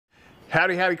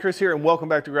Howdy, Chris here, and welcome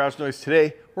back to Garage Noise.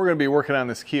 Today, we're going to be working on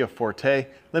this Kia Forte.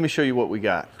 Let me show you what we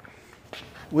got.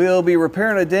 We'll be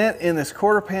repairing a dent in this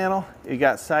quarter panel. It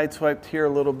got sideswiped here a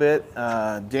little bit,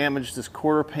 damaged this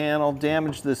quarter panel,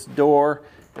 damaged this door.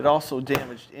 It also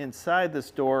damaged inside this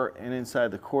door and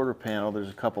inside the quarter panel. There's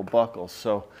a couple buckles,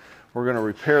 so we're going to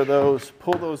repair those,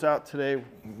 pull those out today.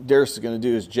 Darius is going to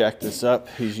do is jack this up.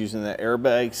 He's using that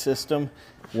airbag system.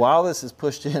 While this is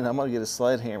pushed in, I'm going to get a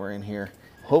slide hammer in here.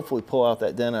 Hopefully pull out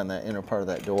that dent on that inner part of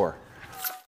that door.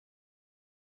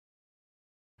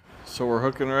 So we're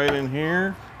hooking right in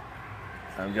here.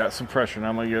 I've got some pressure, now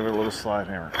I'm going to give it a little slide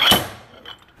hammer.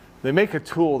 They make a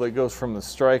tool that goes from the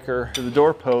striker to the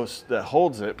door post that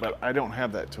holds it, but I don't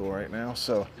have that tool right now,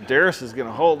 so Darius is going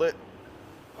to hold it.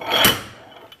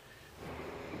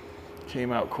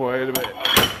 Came out quite a bit.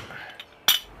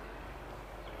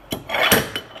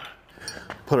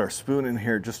 Put our spoon in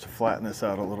here just to flatten this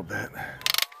out a little bit.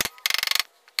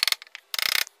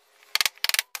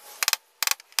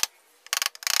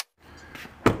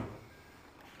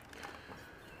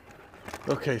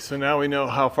 Okay, so now we know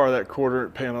how far that quarter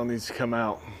panel needs to come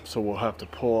out, so we'll have to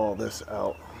pull all this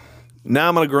out. Now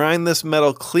I'm going to grind this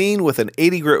metal clean with an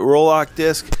 80 grit roll-lock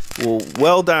disc. We'll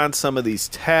weld on some of these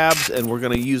tabs, and we're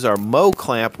going to use our Mow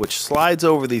clamp, which slides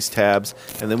over these tabs,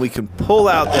 and then we can pull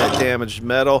out that damaged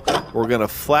metal. We're going to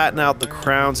flatten out the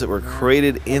crowns that were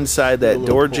created inside that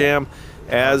door jamb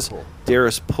as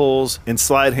Darius pulls and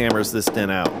slide hammers this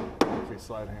dent out. Okay,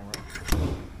 slide hammer.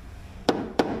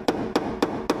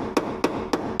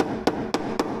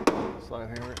 Slide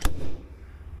hammer.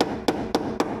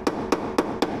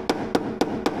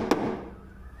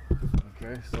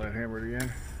 Okay, slide hammer it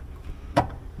again.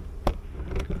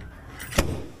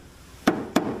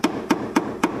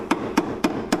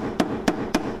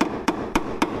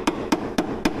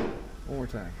 One more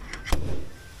time. All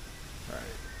right,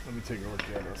 let me take a look at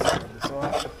it. Let's start this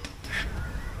off.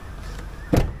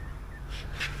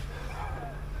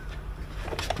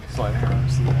 Slide hammer,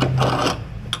 see that.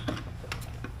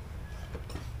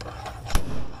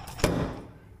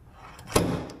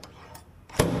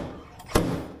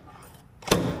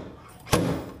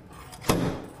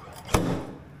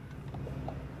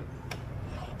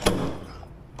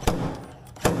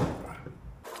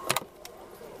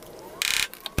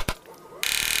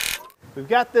 We've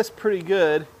got this pretty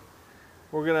good.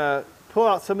 We're gonna pull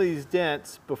out some of these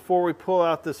dents before we pull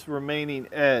out this remaining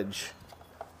edge.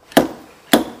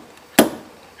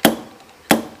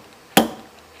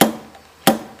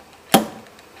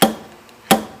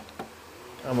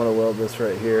 I'm gonna weld this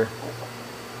right here.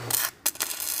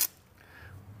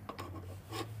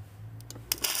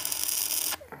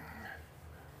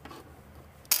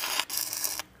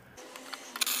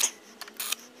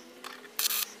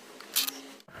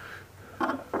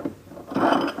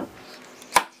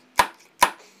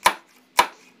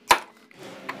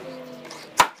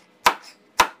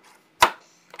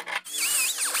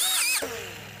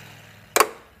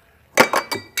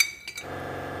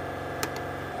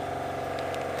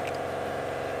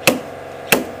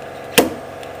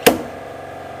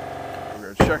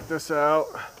 Check this out.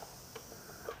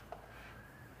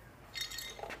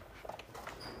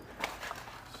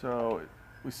 So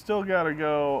we still got to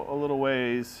go a little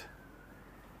ways,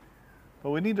 but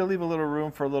we need to leave a little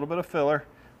room for a little bit of filler.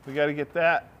 We got to get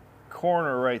that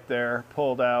corner right there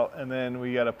pulled out, and then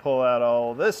we got to pull out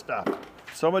all this stuff.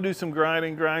 So I'm gonna do some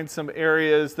grinding, grind some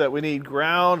areas that we need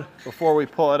ground before we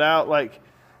pull it out. Like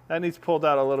that needs pulled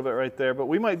out a little bit right there, but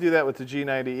we might do that with the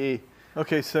G90E.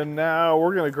 Okay, so now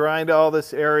we're going to grind all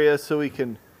this area so we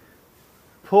can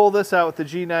pull this out with the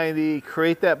G90,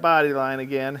 create that body line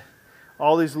again.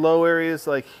 All these low areas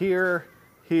like here,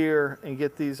 here, and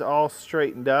get these all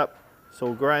straightened up. So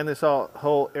we'll grind this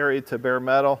whole area to bare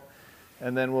metal,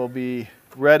 and then we'll be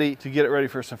ready to get it ready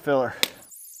for some filler.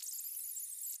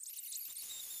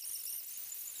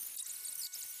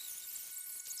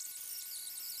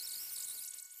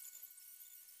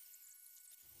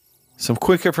 Some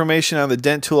quick information on the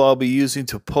dent tool I'll be using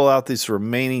to pull out these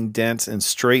remaining dents and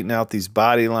straighten out these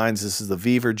body lines. This is the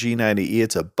Weaver G90E.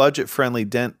 It's a budget-friendly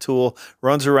dent tool.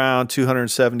 Runs around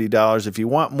 $270. If you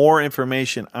want more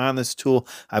information on this tool,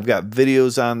 I've got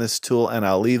videos on this tool, and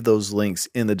I'll leave those links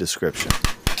in the description.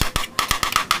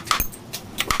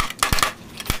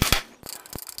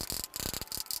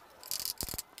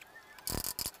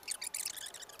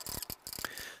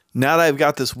 Now that I've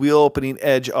got this wheel opening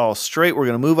edge all straight, we're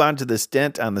going to move on to this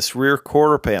dent on this rear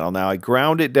quarter panel. Now I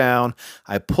ground it down.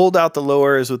 I pulled out the low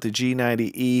areas with the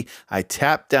G90E. I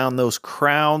tapped down those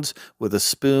crowns with a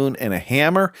spoon and a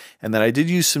hammer. And then I did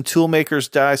use some toolmaker's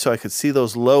die so I could see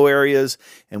those low areas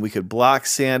and we could block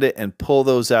sand it and pull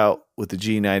those out with the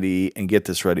G90E and get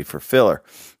this ready for filler.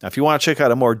 Now, if you want to check out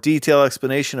a more detailed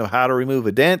explanation of how to remove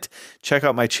a dent, check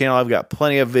out my channel. I've got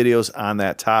plenty of videos on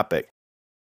that topic.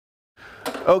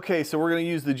 Okay, so we're going to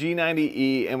use the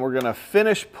G90E and we're going to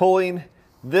finish pulling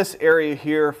this area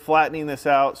here, flattening this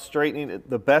out, straightening it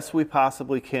the best we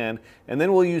possibly can, and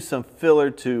then we'll use some filler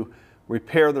to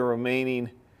repair the remaining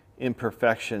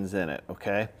imperfections in it,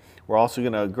 okay? We're also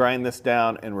going to grind this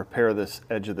down and repair this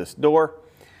edge of this door,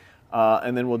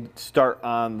 and then we'll start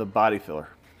on the body filler.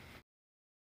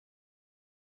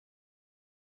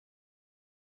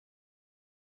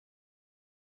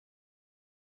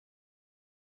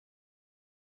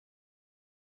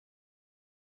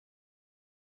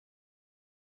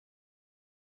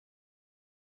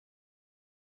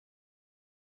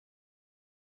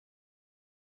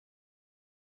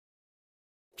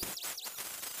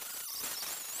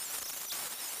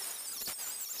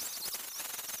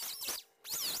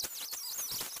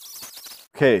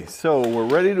 Okay, so we're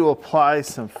ready to apply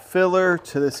some filler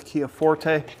to this Kia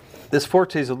Forte. This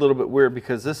Forte is a little bit weird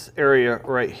because this area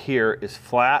right here is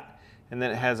flat and then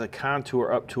it has a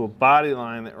contour up to a body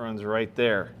line that runs right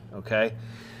there, okay?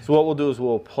 So what we'll do is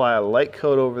we'll apply a light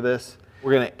coat over this.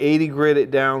 We're gonna 80 grit it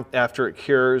down after it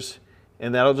cures,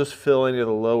 and that'll just fill any of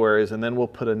the low areas, and then we'll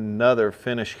put another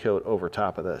finish coat over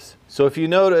top of this. So if you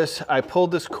notice, I pulled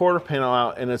this quarter panel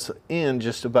out and it's in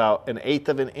just about 1/8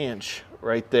 of an inch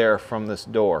right there from this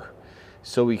door.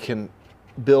 So we can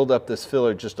build up this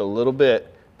filler just a little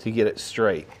bit to get it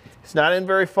straight. It's not in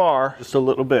very far, just a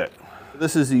little bit.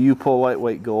 This is the upol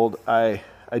lightweight gold. I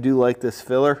do like this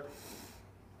filler.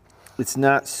 It's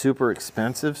not super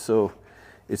expensive, so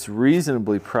it's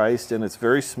reasonably priced and it's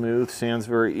very smooth, sands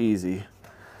very easy.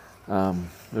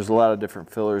 There's a lot of different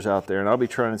fillers out there and I'll be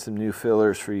trying some new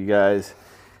fillers for you guys,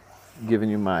 giving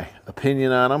you my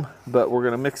opinion on them. But we're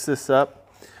gonna mix this up.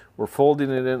 We're folding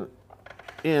it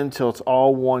in until it's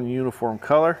all one uniform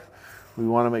color. We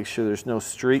want to make sure there's no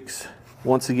streaks.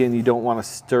 Once again, you don't want to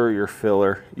stir your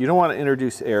filler. You don't want to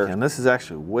introduce air. And this is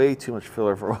actually way too much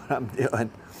filler for what I'm doing.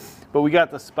 But we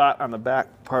got the spot on the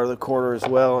back part of the quarter as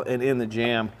well and in the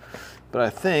jam. But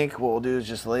I think what we'll do is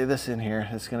just lay this in here.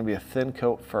 It's going to be a thin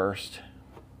coat first.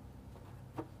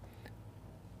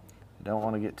 Don't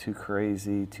want to get too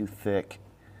crazy, too thick.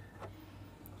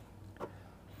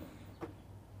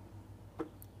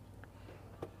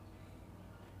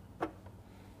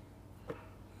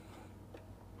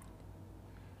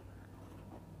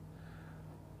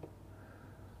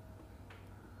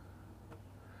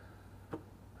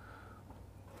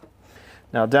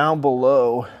 Now down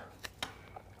below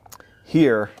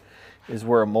here is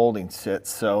where a molding sits,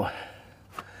 so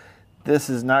this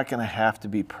is not going to have to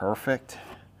be perfect.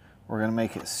 We're going to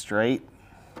make it straight,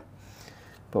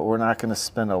 but we're not going to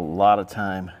spend a lot of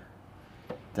time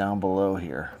down below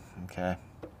here, okay?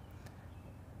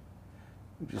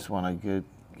 We just want to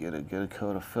get a good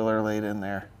coat of filler laid in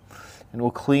there. And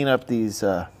we'll clean up these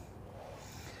the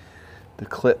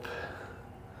clip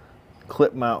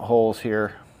mount holes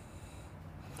here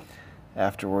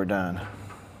after we're done.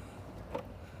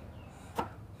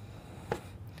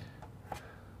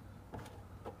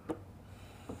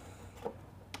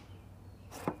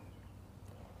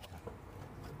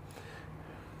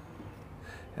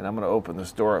 And I'm going to open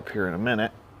this door up here in a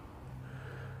minute.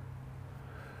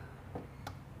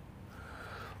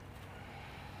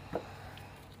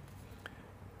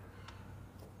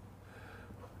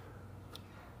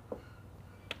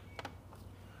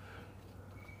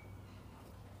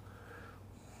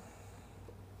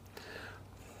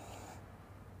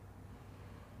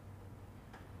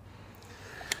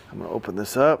 I'm going to open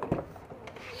this up,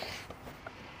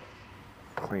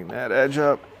 clean that edge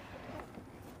up.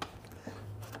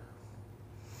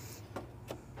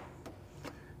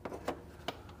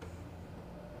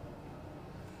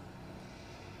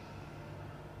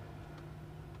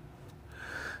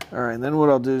 All right, and then what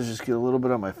I'll do is just get a little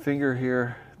bit on my finger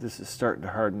here. This is starting to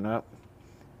harden up,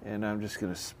 and I'm just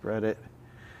going to spread it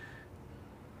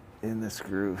in this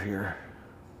groove here.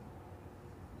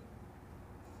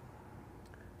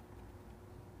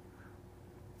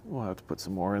 We'll have to put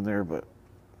some more in there, but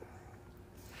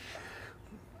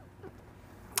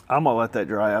I'm gonna let that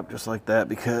dry up just like that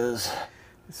because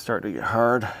it's starting to get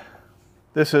hard.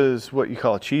 This is what you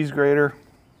call a cheese grater,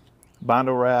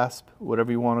 bondo rasp,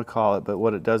 whatever you want to call it, but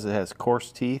what it does, it has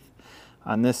coarse teeth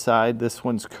on this side. This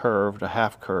one's curved, a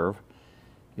half curve.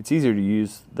 It's easier to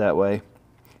use that way.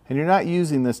 And you're not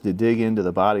using this to dig into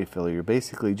the body filler. You're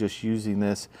basically just using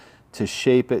this to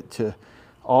shape it to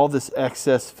all this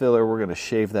excess filler. We're going to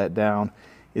shave that down.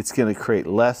 It's going to create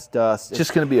less dust. It's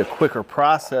just going to be a quicker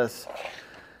process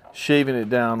shaving it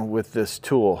down with this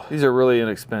tool. These are really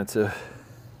inexpensive.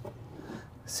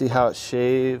 See how it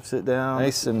shaves it down?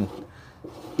 Nice and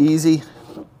easy.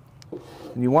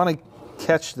 And you want to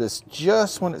catch this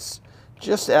just when it's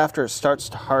just after it starts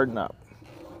to harden up.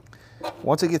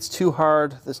 Once it gets too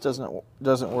hard, this doesn't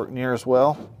work near as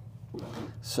well.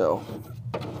 So,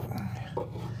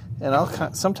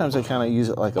 and sometimes I kind of use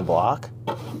it like a block.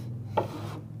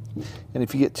 And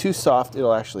if you get too soft,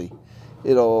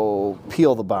 it'll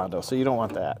peel the bondo, so you don't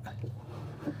want that.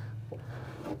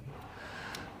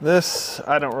 This,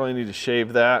 I don't really need to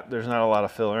shave that. There's not a lot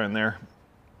of filler in there.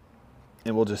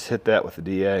 And we'll just hit that with the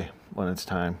DA when it's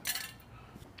time.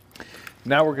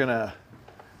 Now we're gonna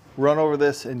run over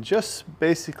this and just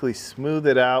basically smooth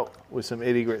it out with some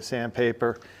 80 grit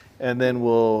sandpaper, and then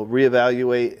we'll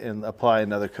reevaluate and apply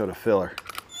another coat of filler.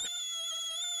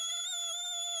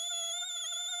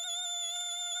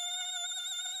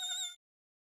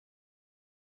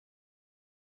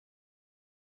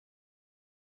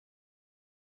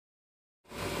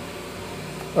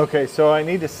 Okay, so I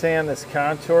need to sand this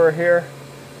contour here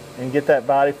and get that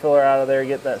body filler out of there,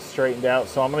 get that straightened out.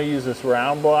 So I'm going to use this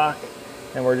round block,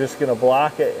 and we're just going to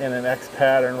block it in an X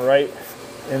pattern right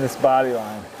in this body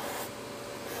line.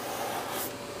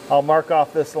 I'll mark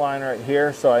off this line right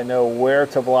here so I know where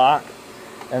to block,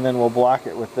 and then we'll block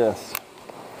it with this.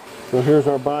 So here's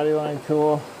our body line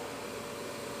tool.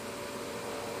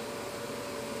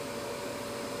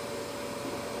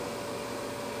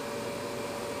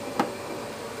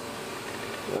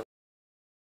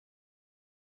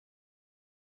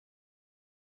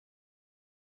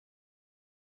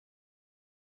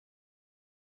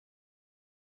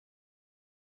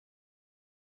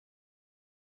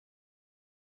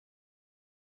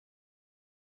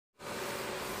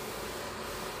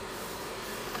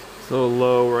 A little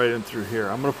low right in through here.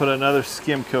 I'm going to put another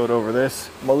skim coat over this.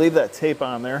 I'm going to leave that tape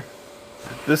on there.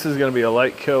 This is going to be a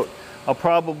light coat. I'll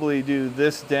probably do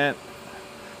this dent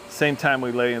same time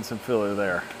we lay in some filler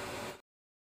there.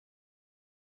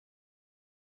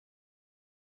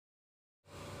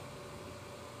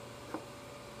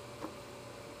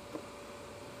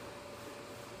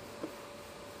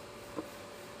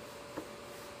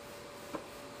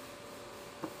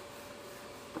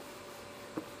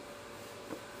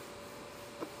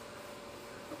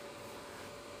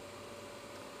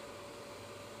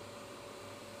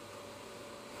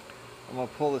 I'm going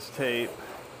to pull this tape.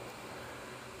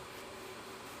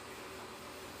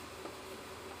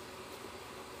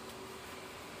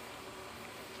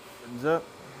 Opens up.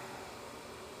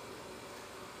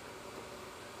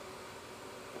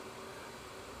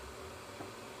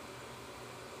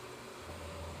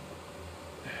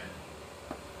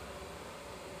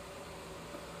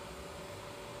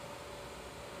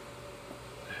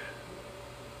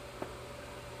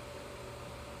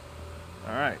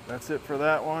 All right, that's it for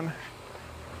that one.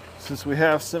 Since we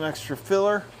have some extra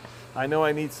filler, I know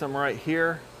I need some right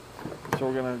here. So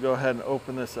we're gonna go ahead and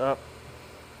open this up,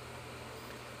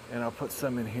 and I'll put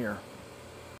some in here.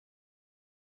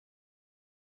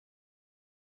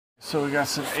 So we got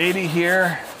some 80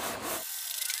 here.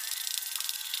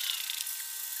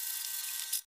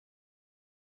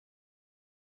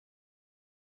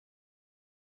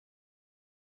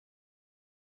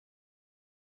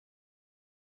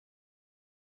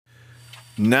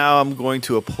 Now I'm going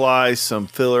to apply some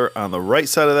filler on the right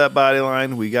side of that body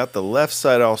line. We got the left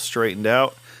side all straightened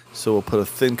out, so we'll put a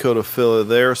thin coat of filler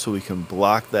there so we can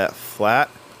block that flat.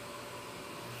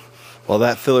 While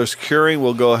that filler's curing,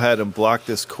 we'll go ahead and block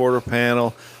this quarter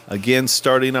panel. Again,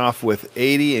 starting off with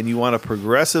 80, and you want to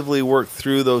progressively work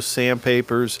through those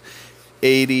sandpapers.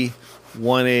 80,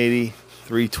 180,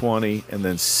 320, and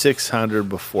then 600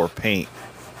 before paint.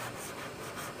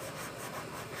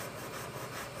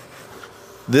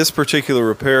 This particular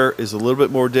repair is a little bit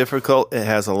more difficult. It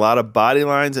has a lot of body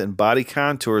lines and body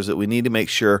contours that we need to make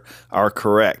sure are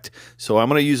correct. So I'm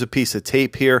going to use a piece of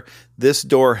tape here. This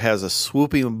door has a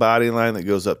swooping body line that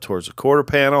goes up towards the quarter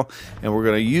panel, and we're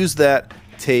going to use that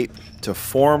tape to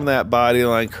form that body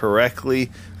line correctly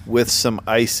with some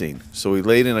icing. So we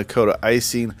laid in a coat of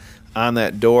icing on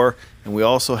that door, and we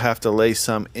also have to lay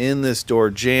some in this door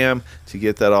jamb to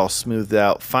get that all smoothed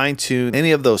out, fine-tune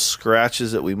any of those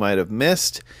scratches that we might have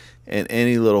missed and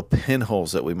any little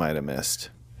pinholes that we might have missed.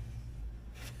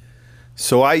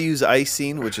 So I use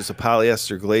Icing, which is a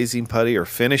polyester glazing putty or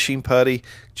finishing putty,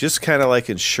 just kind of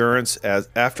like insurance. As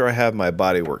after I have my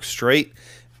bodywork straight,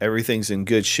 everything's in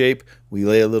good shape, we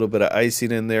lay a little bit of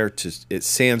Icing in there. It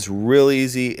sands real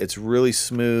easy, it's really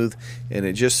smooth, and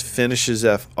it just finishes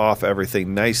off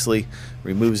everything nicely,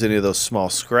 removes any of those small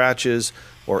scratches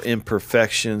or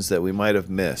imperfections that we might have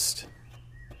missed.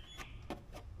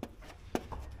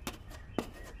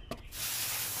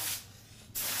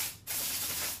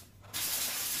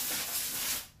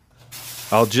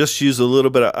 I'll just use a little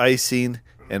bit of Icing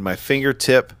and my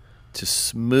fingertip to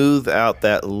smooth out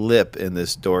that lip in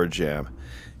this door jamb.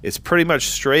 It's pretty much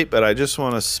straight, but I just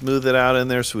want to smooth it out in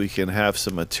there so we can have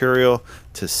some material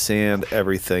to sand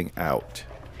everything out.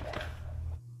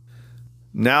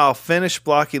 Now I'll finish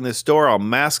blocking this door. I'll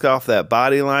mask off that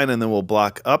body line, and then we'll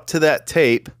block up to that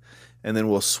tape, and then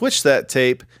we'll switch that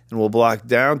tape and we'll block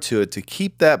down to it to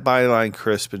keep that body line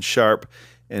crisp and sharp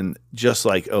and just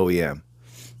like OEM.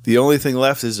 The only thing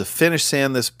left is to finish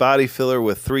sand this body filler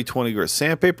with 320 grit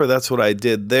sandpaper. That's what I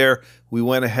did there. We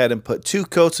went ahead and put 2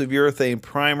 coats of urethane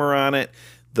primer on it.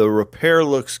 The repair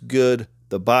looks good.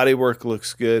 The bodywork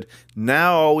looks good.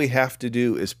 Now all we have to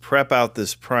do is prep out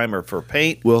this primer for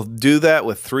paint. We'll do that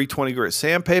with 320 grit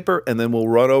sandpaper, and then we'll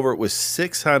run over it with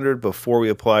 600 before we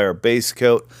apply our base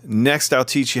coat. Next, I'll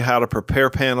teach you how to prepare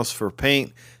panels for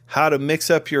paint, how to mix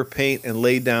up your paint and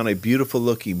lay down a beautiful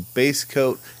looking base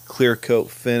coat, clear coat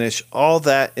finish, all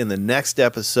that in the next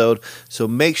episode. So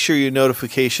make sure your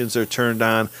notifications are turned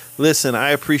on. Listen,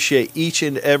 I appreciate each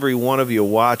and every one of you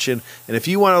watching. And if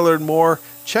you want to learn more,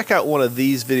 check out one of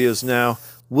these videos now.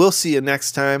 We'll see you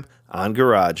next time on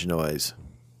Garage Noise.